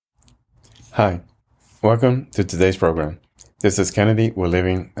Hi, welcome to today's program. This is Kennedy. We're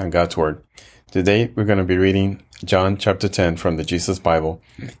living on God's Word. Today we're going to be reading John chapter 10 from the Jesus Bible,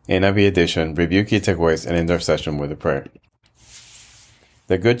 NIV edition, review key takeaways, and end our session with a prayer.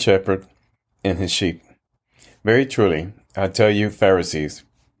 The Good Shepherd and His Sheep. Very truly, I tell you, Pharisees,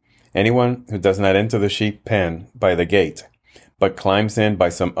 anyone who does not enter the sheep pen by the gate, but climbs in by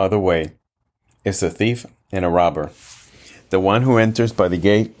some other way, is a thief and a robber. The one who enters by the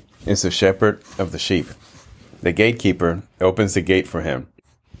gate is the shepherd of the sheep. The gatekeeper opens the gate for him,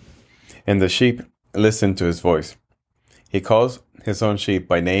 and the sheep listen to his voice. He calls his own sheep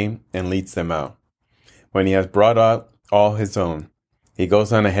by name and leads them out. When he has brought out all his own, he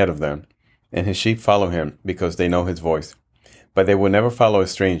goes on ahead of them, and his sheep follow him because they know his voice. But they will never follow a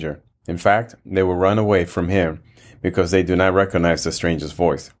stranger. In fact, they will run away from him because they do not recognize the stranger's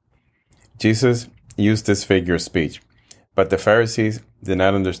voice. Jesus used this figure of speech, but the Pharisees did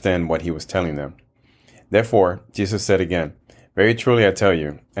not understand what he was telling them. Therefore, Jesus said again, Very truly I tell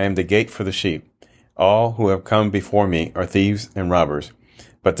you, I am the gate for the sheep. All who have come before me are thieves and robbers,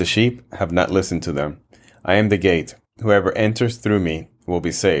 but the sheep have not listened to them. I am the gate. Whoever enters through me will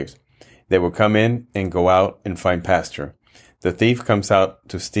be saved. They will come in and go out and find pasture. The thief comes out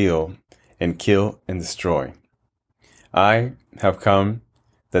to steal and kill and destroy. I have come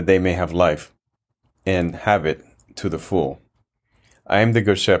that they may have life and have it to the full. I am the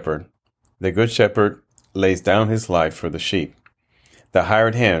good shepherd. The good shepherd lays down his life for the sheep. The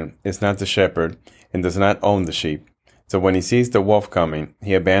hired hand is not the shepherd and does not own the sheep. So when he sees the wolf coming,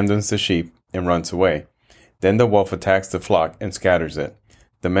 he abandons the sheep and runs away. Then the wolf attacks the flock and scatters it.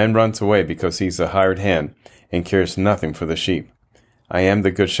 The man runs away because he is a hired hand and cares nothing for the sheep. I am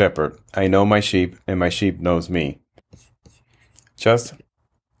the good shepherd. I know my sheep, and my sheep knows me. Just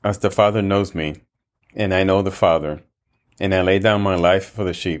as the Father knows me, and I know the Father, and I lay down my life for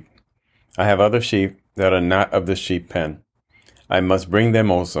the sheep. I have other sheep that are not of the sheep pen. I must bring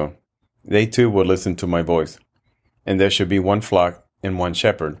them also. They too will listen to my voice. And there should be one flock and one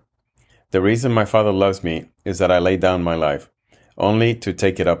shepherd. The reason my Father loves me is that I lay down my life, only to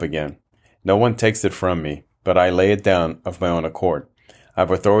take it up again. No one takes it from me, but I lay it down of my own accord. I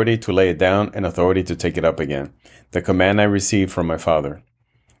have authority to lay it down and authority to take it up again. The command I received from my Father.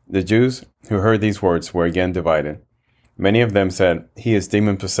 The Jews who heard these words were again divided. Many of them said, He is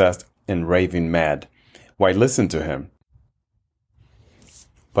demon-possessed and raving mad. Why listen to him?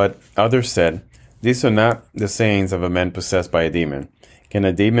 But others said, These are not the sayings of a man possessed by a demon. Can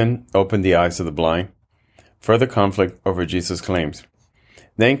a demon open the eyes of the blind? Further conflict over Jesus' claims.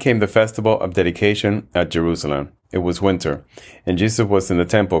 Then came the festival of dedication at Jerusalem. It was winter, and Jesus was in the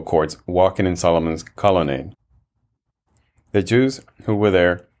temple courts walking in Solomon's colonnade. The Jews who were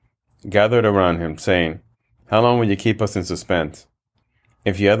there gathered around him, saying, How long will you keep us in suspense?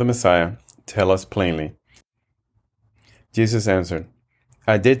 If you are the Messiah, tell us plainly. Jesus answered,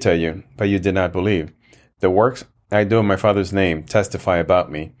 I did tell you, but you did not believe. The works I do in my Father's name testify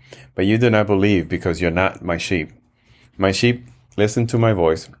about me, but you do not believe because you're not my sheep. My sheep listen to my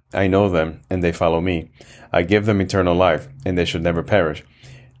voice. I know them, and they follow me. I give them eternal life, and they should never perish.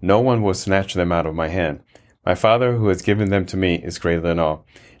 No one will snatch them out of my hand. My Father who has given them to me is greater than all.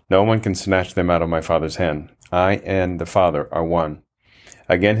 No one can snatch them out of my Father's hand. I and the Father are one.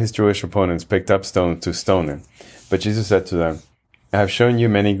 Again his Jewish opponents picked up stones to stone him. But Jesus said to them, I have shown you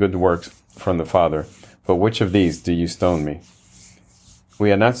many good works from the Father. For which of these do you stone me?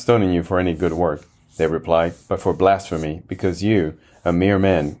 We are not stoning you for any good work, they replied, but for blasphemy, because you, a mere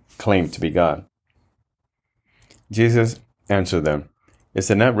man, claim to be God. Jesus answered them, Is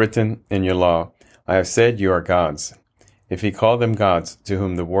it not written in your law, I have said you are gods? If he called them gods to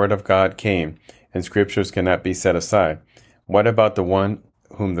whom the word of God came, and scriptures cannot be set aside, what about the one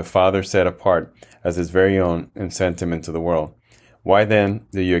whom the Father set apart as his very own and sent him into the world? Why then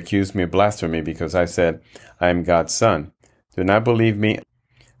do you accuse me of blasphemy because I said, I am God's son? Do not believe me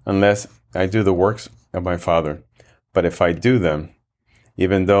unless I do the works of my Father. But if I do them,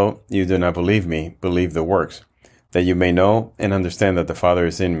 even though you do not believe me, believe the works, that you may know and understand that the Father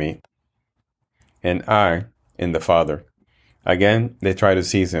is in me, and I in the Father. Again, they tried to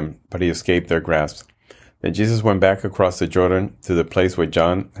seize him, but he escaped their grasp. Then Jesus went back across the Jordan to the place where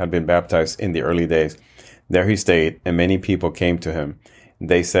John had been baptized in the early days. There he stayed, and many people came to him.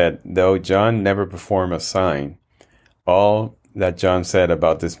 They said, Though John never performed a sign, all that John said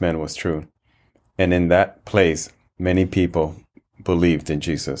about this man was true. And in that place, many people believed in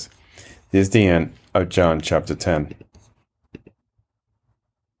Jesus. This is the end of John chapter 10.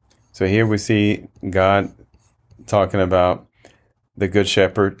 So here we see God talking about the good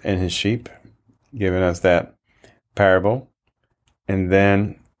shepherd and his sheep, giving us that parable. And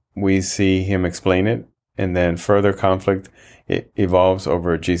then we see him explain it, and then further conflict evolves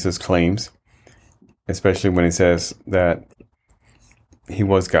over Jesus' claims, especially when he says that he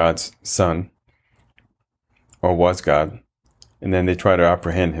was God's son, or was God, and then they try to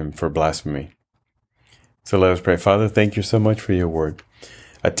apprehend him for blasphemy. So let us pray. Father, thank you so much for your word.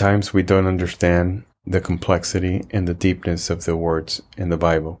 At times we don't understand the complexity and the deepness of the words in the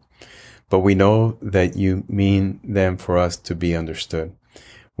Bible, but we know that you mean them for us to be understood.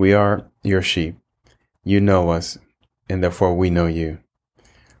 We are your sheep. You know us, and therefore we know you.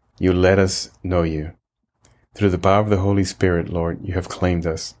 You let us know you. Through the power of the Holy Spirit, Lord, you have claimed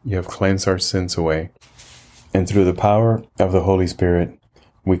us. You have cleansed our sins away. And through the power of the Holy Spirit,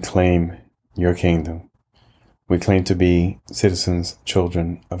 we claim your kingdom. We claim to be citizens,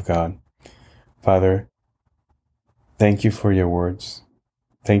 children of God. Father, thank you for your words.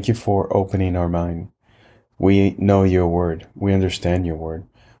 Thank you for opening our mind. We know your word. We understand your word.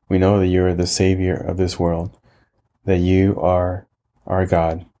 We know that you are the Savior of this world, that you are our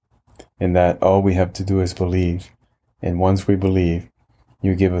God, and that all we have to do is believe. And once we believe,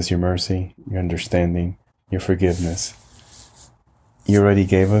 you give us your mercy, your understanding, your forgiveness. You already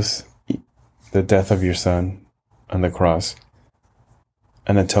gave us the death of your Son on the cross,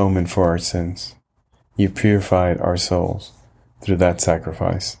 an atonement for our sins. You purified our souls through that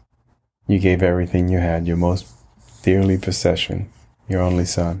sacrifice. You gave everything you had, your most dearly possession, your only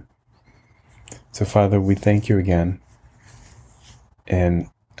Son. So, Father, we thank you again, and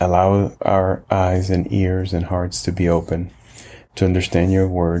allow our eyes and ears and hearts to be open to understand your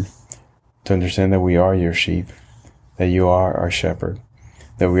word, to understand that we are your sheep, that you are our shepherd,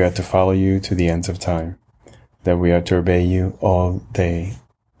 that we are to follow you to the ends of time, that we are to obey you all day,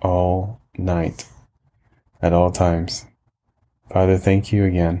 all night, at all times. Father, thank you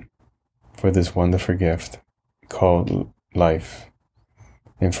again for this wonderful gift called life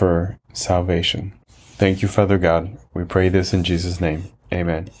and for salvation. Thank you, Father God. We pray this in Jesus' name.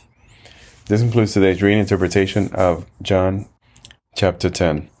 Amen. This concludes today's reading interpretation of John chapter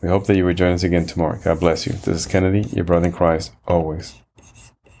 10. We hope that you will join us again tomorrow. God bless you. This is Kennedy, your brother in Christ, always.